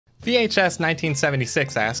VHS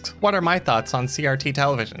 1976 asks, what are my thoughts on CRT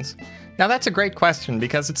televisions? Now that's a great question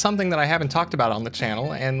because it's something that I haven't talked about on the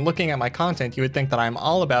channel, and looking at my content you would think that I'm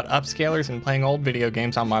all about upscalers and playing old video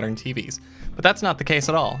games on modern TVs. But that's not the case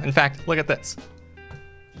at all. In fact, look at this.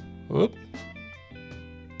 Whoop.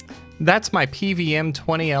 That's my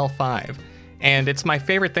PVM-20L5, and it's my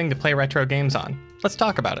favorite thing to play retro games on. Let's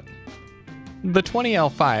talk about it. The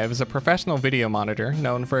 20L5 is a professional video monitor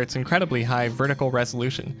known for its incredibly high vertical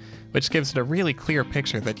resolution, which gives it a really clear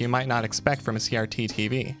picture that you might not expect from a CRT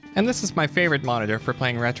TV. And this is my favorite monitor for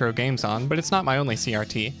playing retro games on, but it's not my only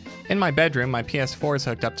CRT. In my bedroom, my PS4 is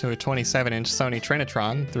hooked up to a 27-inch Sony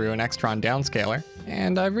Trinitron through an Extron downscaler,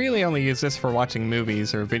 and I really only use this for watching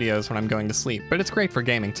movies or videos when I'm going to sleep, but it's great for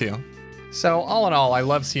gaming too. So all in all, I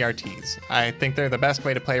love CRTs. I think they're the best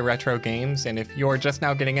way to play retro games, and if you're just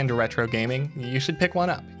now getting into retro gaming, you should pick one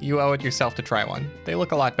up. You owe it yourself to try one. They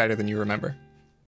look a lot better than you remember.